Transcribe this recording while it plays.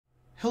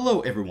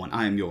Hello everyone,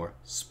 I am your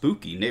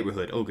spooky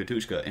neighborhood Oka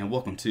Tushka, and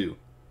welcome to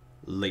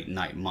Late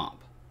Night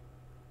Mop,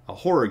 a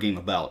horror game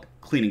about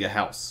cleaning a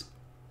house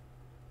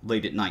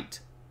late at night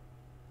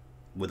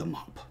with a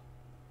mop.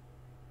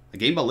 A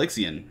game by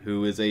Lixian,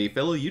 who is a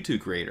fellow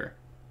YouTube creator.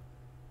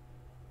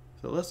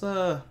 So let's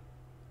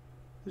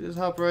just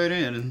hop right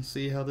in and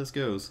see how this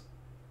goes.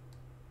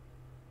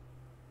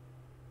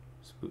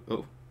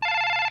 Oh.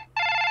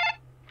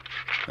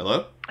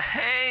 Hello?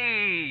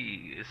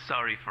 Hey,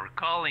 sorry for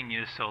calling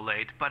you so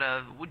late, but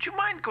would you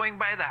mind going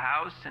by the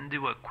house and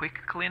do a quick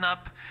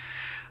cleanup?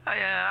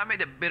 I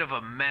made a bit of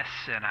a mess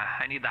and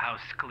I need the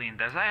house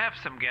cleaned as I have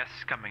some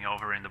guests coming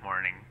over in the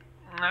morning.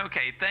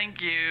 Okay,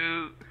 thank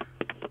you.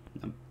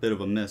 A bit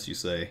of a mess, you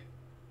say?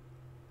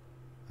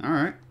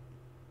 Alright.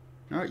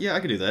 Alright, yeah, I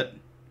can do that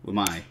with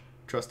my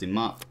trusty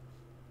mop.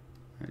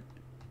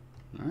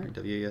 Alright,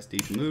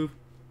 WASD to move.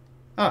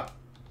 Ah,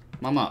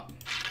 my mop.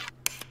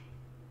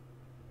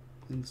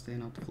 Clean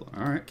stain off the floor.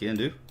 Alright, can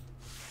do.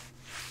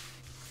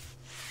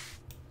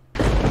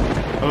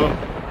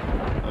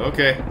 Oh,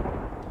 okay.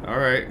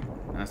 Alright,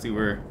 I see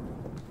we're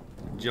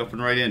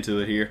jumping right into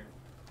it here.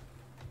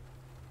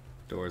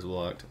 Door's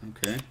locked.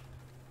 Okay.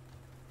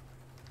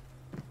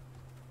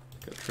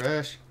 Got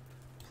trash.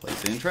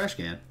 Place in trash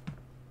can.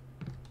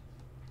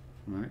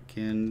 Alright,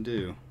 can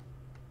do.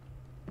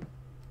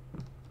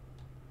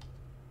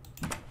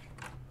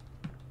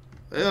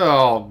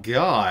 Oh,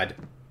 God.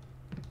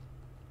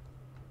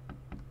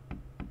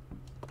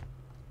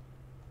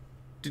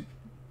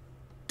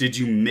 Did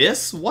you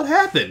miss? What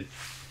happened?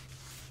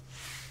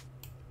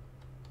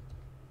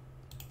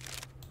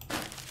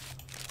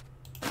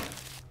 Is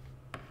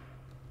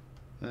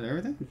that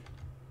everything?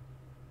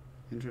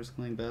 Entrance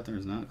clean, bathroom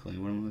is not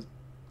clean. What am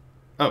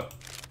I? Oh.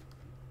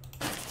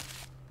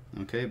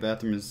 Okay,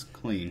 bathroom is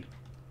clean.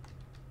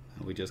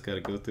 Now we just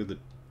gotta go through the...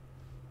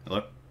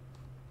 Hello?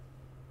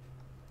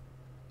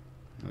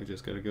 Now we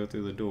just gotta go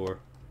through the door.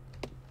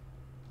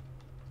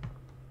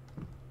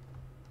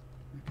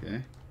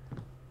 Okay.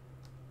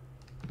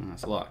 Oh,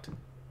 it's locked.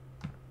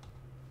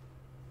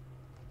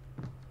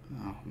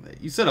 Oh, man.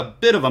 You said a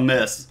bit of a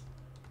mess.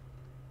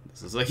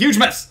 This is a huge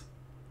mess.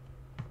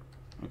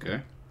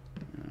 Okay.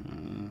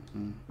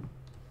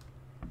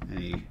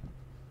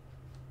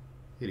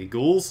 Any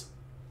ghouls?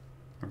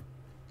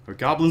 Or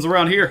goblins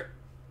around here?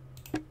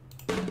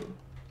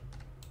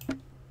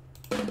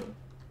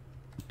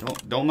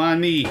 Don't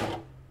mind me.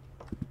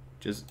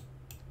 Just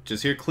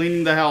here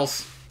cleaning the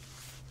house.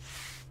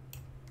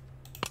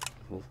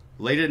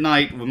 Late at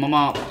night with my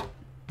mop.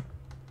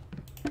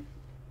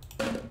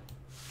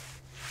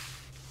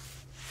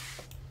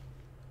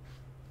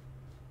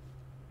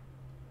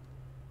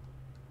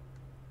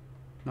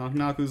 Knock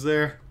knock, who's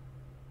there?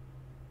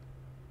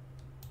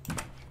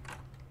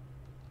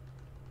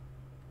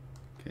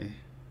 Okay.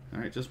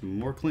 Alright, just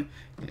more clean.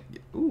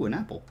 Ooh, an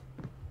apple.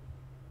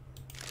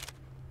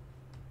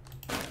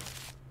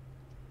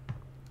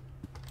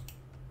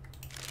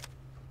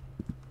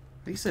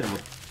 He said it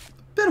was a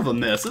bit of a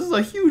mess. This is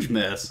a huge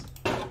mess.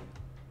 I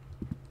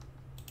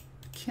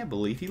can't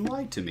believe he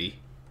lied to me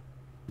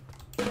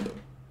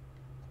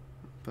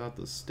about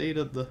the state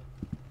of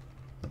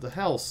the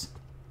house.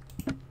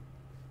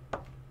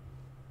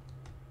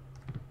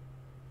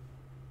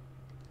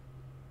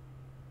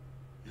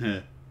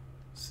 Heh.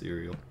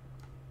 Cereal.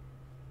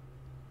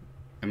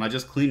 Am I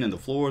just cleaning the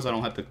floors? I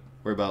don't have to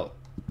worry about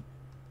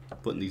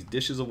putting these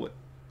dishes away.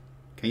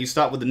 Can you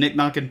stop with the nick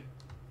knocking?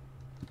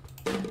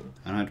 I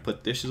don't have to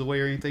put dishes away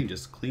or anything.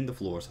 Just clean the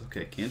floors.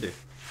 Okay, can do.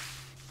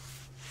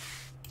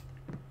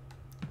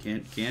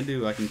 Can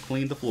do. I can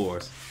clean the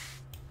floors.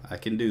 I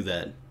can do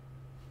that.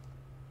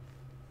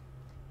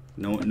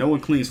 No one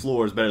cleans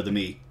floors better than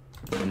me.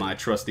 With my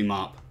trusty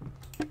mop.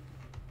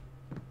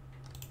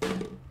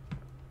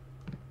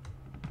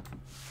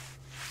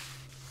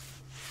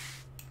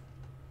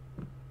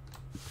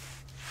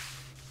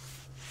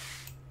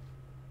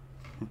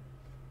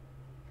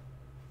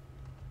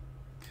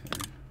 Okay.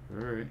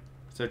 Alright.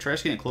 Is there a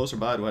trash can closer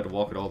by? Or do I have to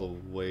walk it all the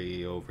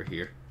way over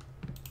here?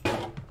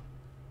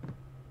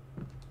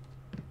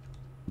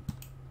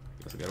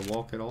 Guess I gotta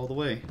walk it all the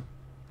way.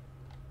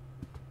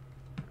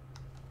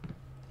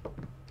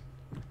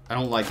 I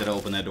don't like that I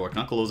opened that door. Can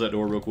I close that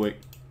door real quick?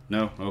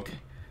 No? Okay.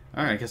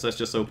 Alright, I guess that's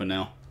just open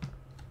now.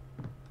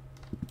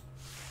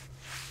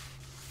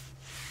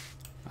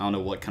 I don't know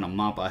what kind of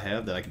mop I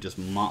have that I can just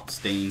mop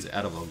stains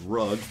out of a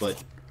rug,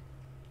 but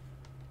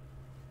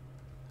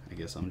I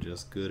guess I'm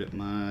just good at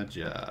my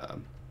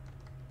job.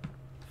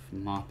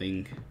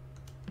 Mopping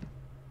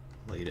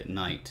late at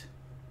night.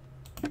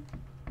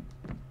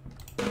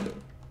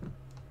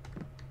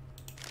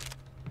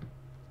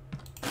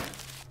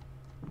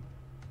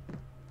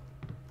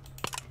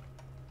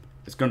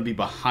 It's gonna be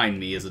behind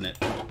me, isn't it?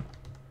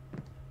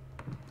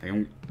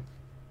 I'm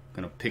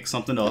gonna pick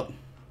something up. I'm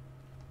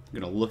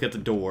gonna look at the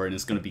door and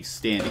it's gonna be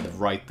standing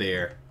right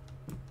there.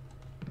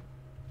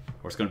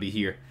 Or it's gonna be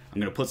here. I'm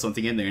gonna put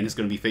something in there and it's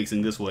gonna be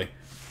facing this way.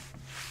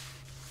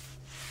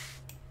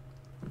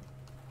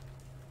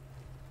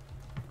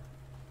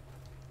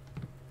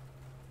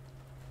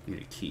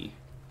 Need a key.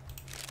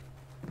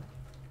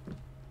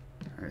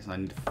 Alright, so I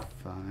need to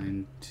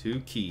find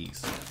 2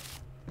 keys.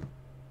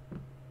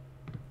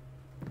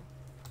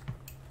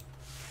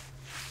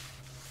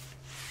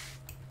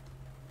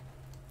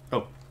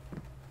 Oh,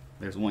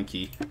 there's 1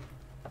 key.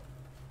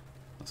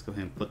 Let's go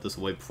ahead and put this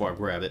away before I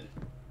grab it.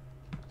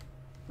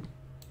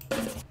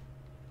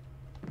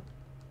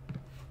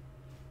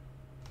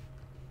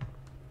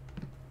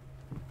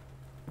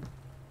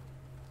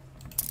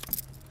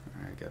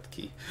 Alright, got the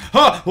key.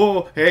 Ha!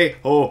 Oh, hey,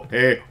 oh,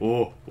 hey,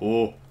 oh,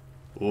 oh,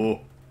 oh.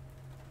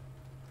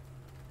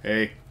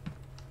 Hey.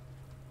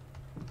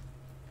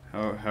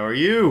 How are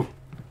you?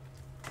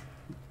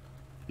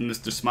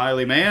 Mr.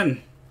 Smiley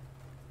Man?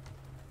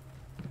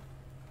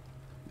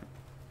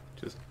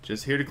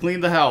 Just here to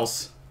clean the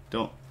house.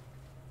 Don't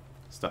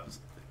stop.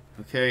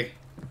 Okay.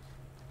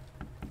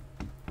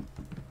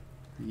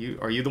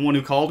 Are you the one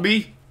who called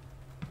me?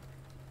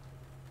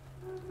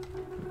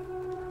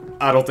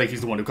 I don't think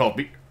he's the one who called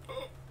me.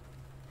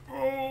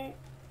 Oh,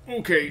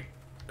 okay.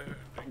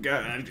 I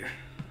got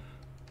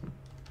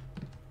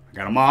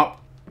a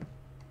mop.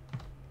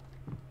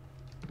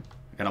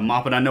 I got a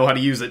mop and I know how to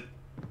use it.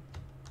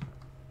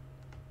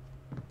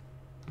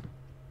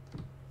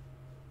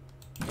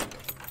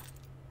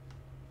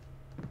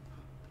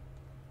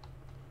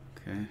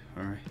 Okay,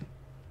 alright.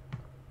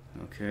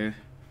 Okay,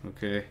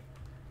 okay.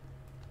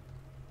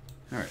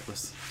 Alright,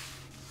 let's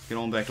get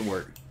on back to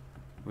work.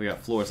 We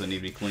got floors that need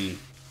to be cleaned.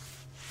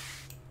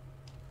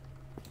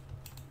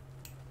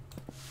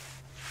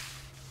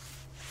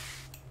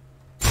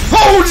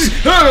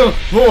 Oh!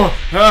 Oh!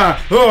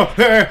 Ah! Oh!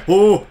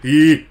 Oh!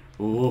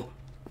 Oh!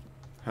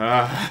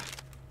 Ah!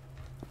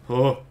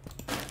 Oh!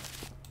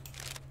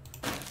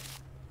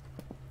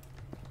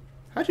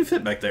 How'd you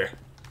fit back there?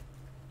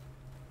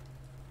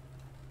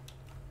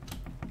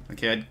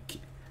 Okay,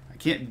 I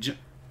can't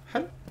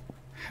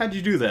how'd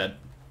you do that?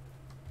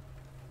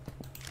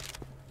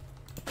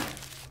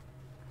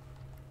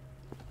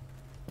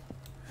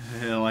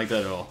 I don't like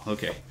that at all.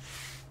 Okay.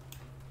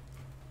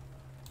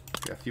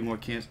 Got a few more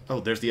cans. Oh,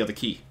 there's the other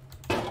key.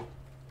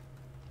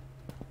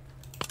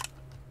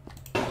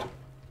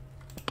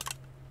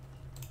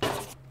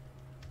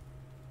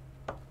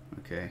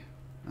 Okay.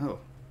 Oh.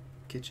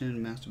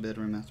 Kitchen, master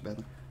bedroom, master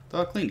bathroom.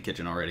 Thought I cleaned the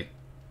kitchen already.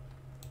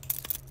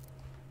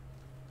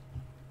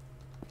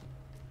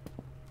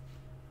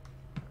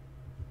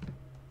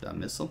 Did I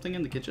miss something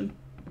in the kitchen?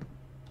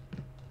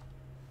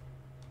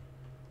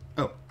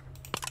 Oh.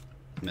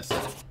 Missed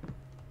it.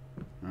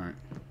 Alright.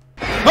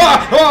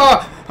 Ah!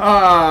 Ah!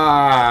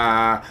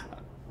 Ah!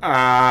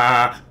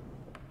 Ah!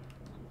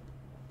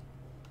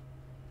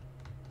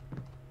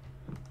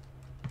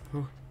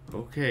 Oh,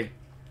 okay.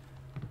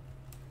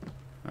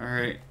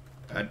 Alright.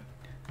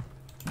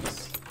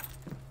 Let's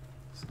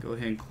go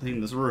ahead and clean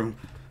this room.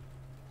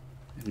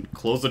 And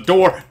close the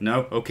door!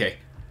 No? Okay.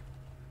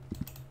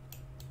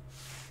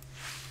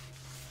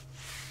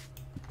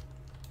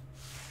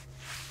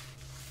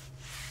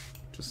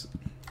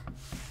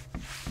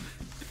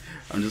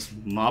 I'm just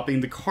mopping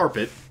the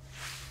carpet.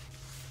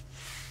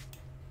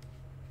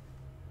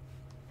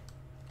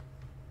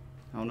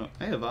 I don't know.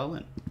 Hey, a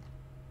violin.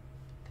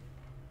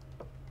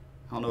 I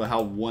don't know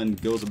how one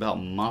goes about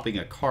mopping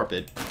a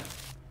carpet.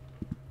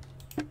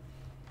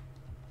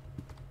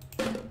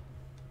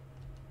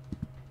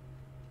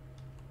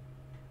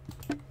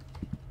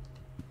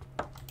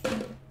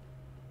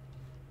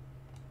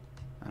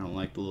 I don't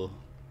like the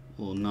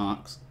little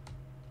knocks.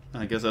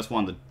 I guess that's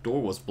why the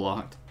door was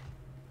blocked.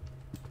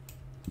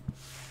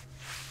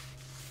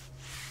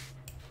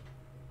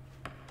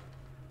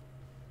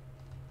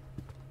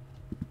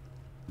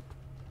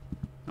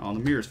 Oh, the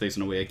mirror's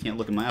facing away. I can't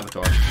look at my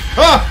avatar.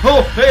 Ah!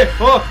 Oh! Hey!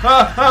 Oh!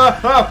 Ah! Ah!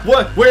 Ah!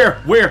 What?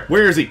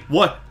 Where is he?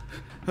 What?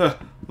 Oh.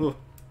 I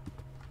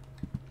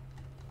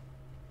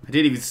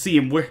didn't even see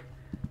him. Where?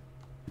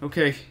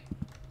 Okay.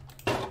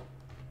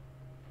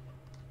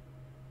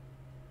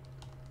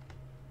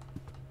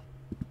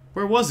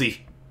 Where was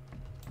he?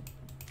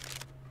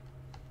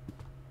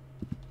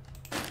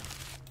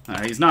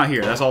 Alright, he's not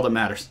here. That's all that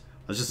matters.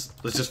 Let's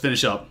just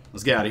finish up.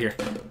 Let's get out of here.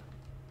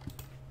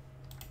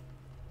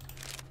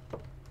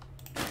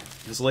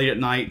 It's late at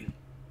night.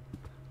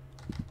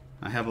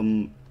 I have a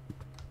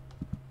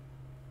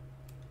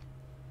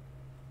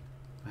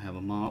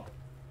mop.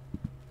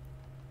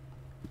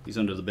 He's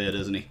under the bed,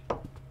 isn't he?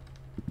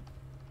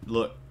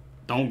 Look,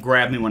 don't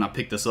grab me when I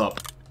pick this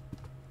up.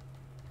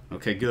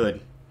 Okay,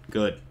 good.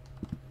 Good.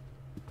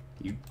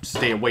 You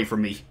stay away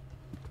from me.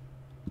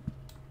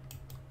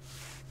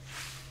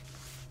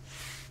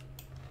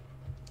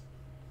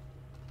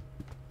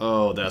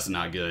 Oh, that's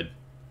not good.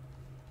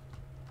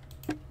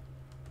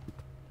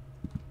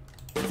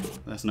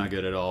 That's not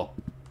good at all.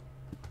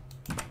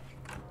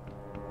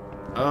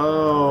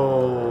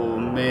 Oh,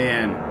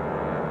 man.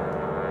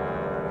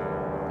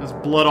 There's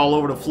blood all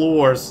over the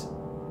floors.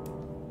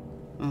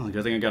 Oh,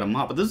 good thing I got a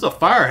mop. But this is a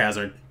fire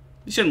hazard.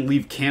 You shouldn't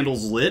leave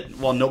candles lit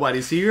while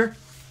nobody's here.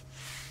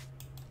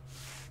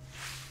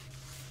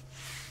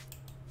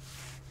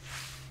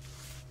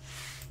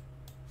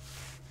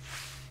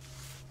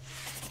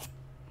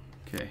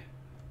 Okay.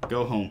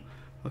 Go home.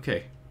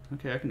 Okay.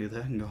 Okay, I can do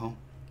that. I can go home.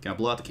 Can I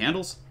blow out the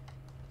candles?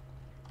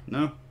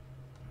 No?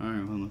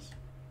 Alright, well, let's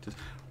just...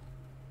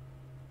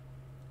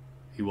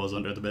 He was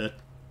under the bed.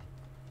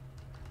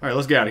 Alright,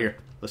 let's get out of here.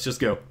 Let's just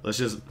go. Let's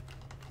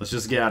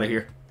just get out of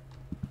here.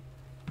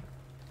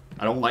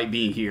 I don't like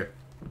being here.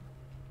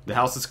 The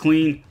house is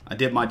clean. I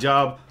did my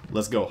job.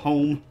 Let's go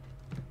home.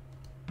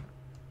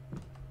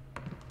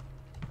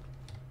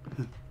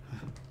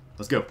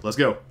 Let's go. Let's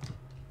go.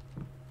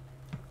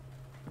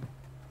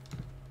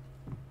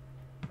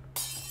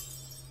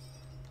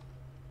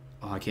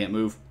 Oh, I can't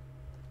move.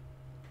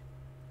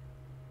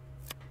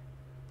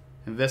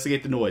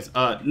 Investigate the noise.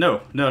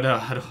 No.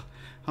 I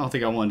don't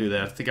think I want to do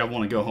that. I think I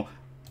want to go home.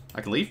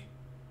 I can leave?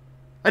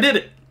 I did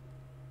it!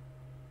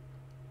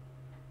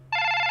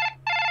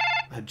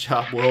 A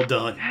job well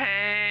done.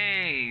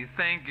 Hey,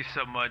 thank you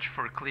so much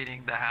for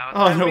cleaning the house.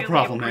 Oh, I no really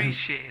problem, man.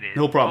 appreciate it.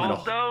 No problem at all.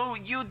 Although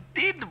you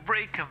did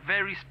break a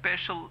very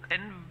special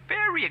and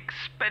very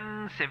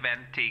expensive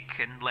antique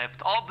and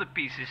left all the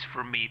pieces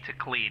for me to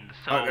clean.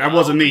 So that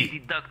wasn't I'll me. be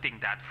deducting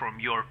that from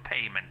your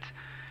payment.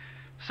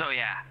 So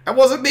yeah. That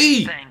wasn't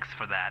me! Thanks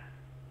for that.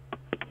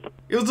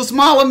 It was the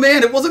smiling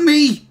man! It wasn't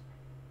me!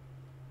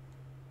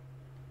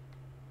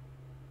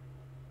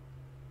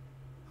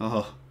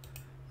 Oh,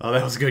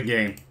 that was a good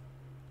game.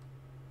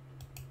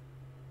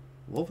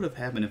 What would have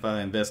happened if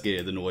I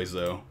investigated the noise,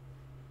 though?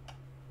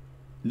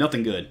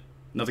 Nothing good.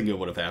 Nothing good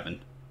would have happened.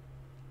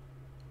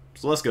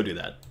 So let's go do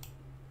that.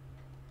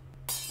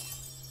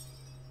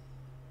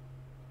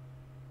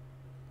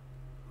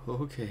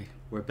 Okay,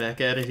 we're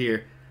back at it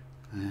here.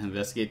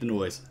 Investigate the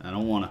noise. I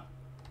don't wanna.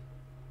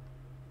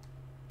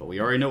 But we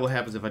already know what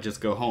happens if I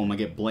just go home. I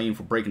get blamed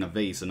for breaking a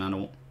vase, and I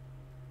don't...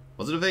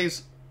 Was it a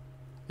vase?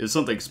 It was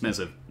something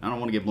expensive. I don't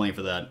want to get blamed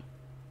for that.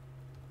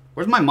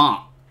 Where's my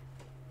mom?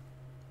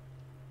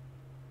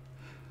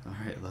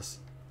 Alright, let's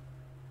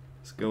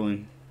go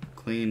and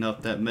clean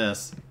up that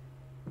mess.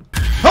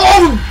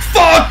 Oh,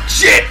 fuck!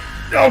 Shit!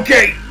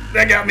 Okay,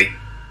 that got me.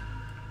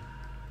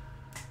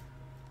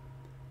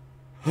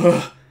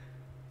 Oh,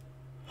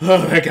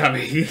 that got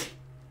me.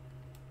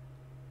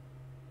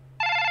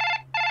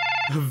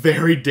 A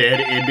very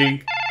dead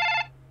ending.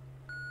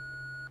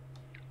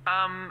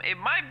 It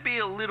might be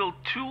a little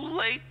too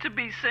late to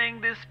be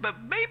saying this,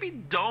 but maybe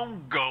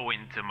don't go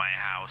into my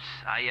house.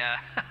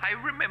 I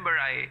remember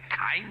I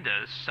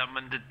kinda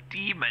summoned a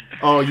demon.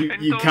 Oh,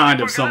 you kind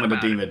of summoned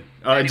a demon.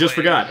 I just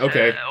forgot.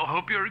 Okay. I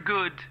hope you're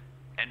good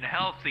and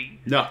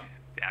healthy. No.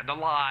 And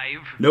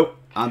alive. Nope.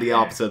 I'm the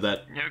opposite of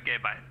that. Okay,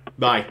 bye.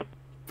 Bye.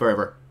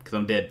 Forever. Because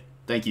I'm dead.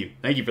 Thank you.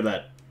 Thank you for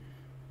that.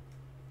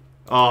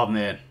 Oh,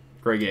 man.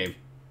 Great game.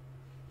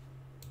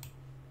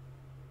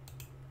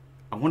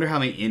 I wonder how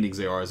many endings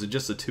there are. Is it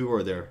just the 2 or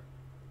are there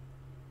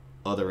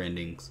other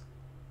endings?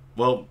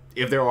 Well,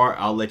 if there are,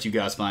 I'll let you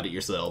guys find it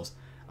yourselves.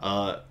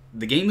 The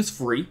game is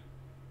free.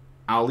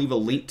 I'll leave a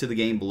link to the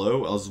game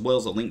below, as well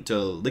as a link to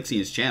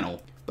Lixian's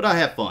channel. But I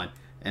have fun,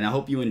 and I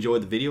hope you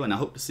enjoyed the video, and I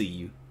hope to see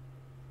you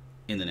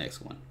in the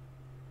next one.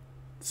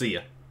 See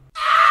ya.